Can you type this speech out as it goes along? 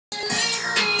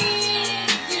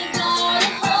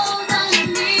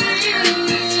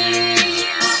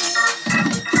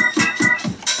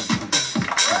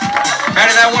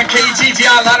Kggi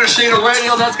on Lighter Shade of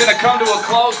Radio. That's going to come to a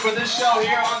close for this show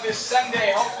here on this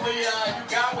Sunday. Hopefully you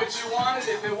got what you wanted.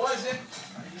 If it wasn't,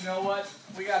 you know what?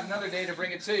 We got another day to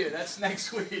bring it to you. That's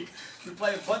next week. We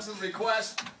played a bunch of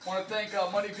requests. Want to thank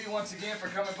Money B once again for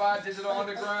coming by, Digital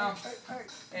Underground.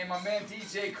 And my man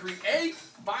DJ Cre-8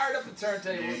 fired up the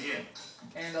turntables. Yeah.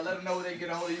 And let them know where they get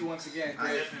a hold of you once again.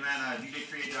 Definitely, man.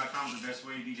 DJCre8.com is the best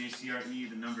way.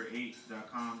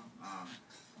 DJCRE.com.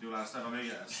 Do a lot of stuff. I'm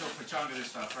ready. Still Pachanga this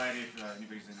Friday if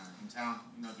anybody's in town.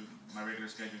 You know, do my regular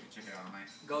schedule. You can check it out online.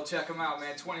 Go check them out,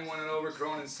 man. 21 and over,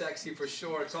 grown and sexy for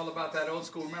sure. It's all about that old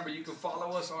school. Remember, you can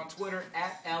follow us on Twitter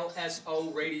at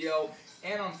LSO Radio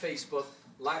and on Facebook,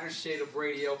 Lighter Shade of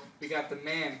Radio. We got the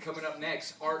man coming up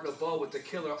next, Art LeBeau with the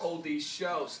Killer Oldies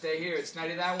Show. Stay here. It's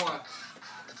 99.1.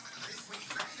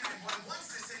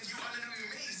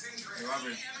 Hey,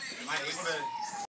 Robert, am I able to...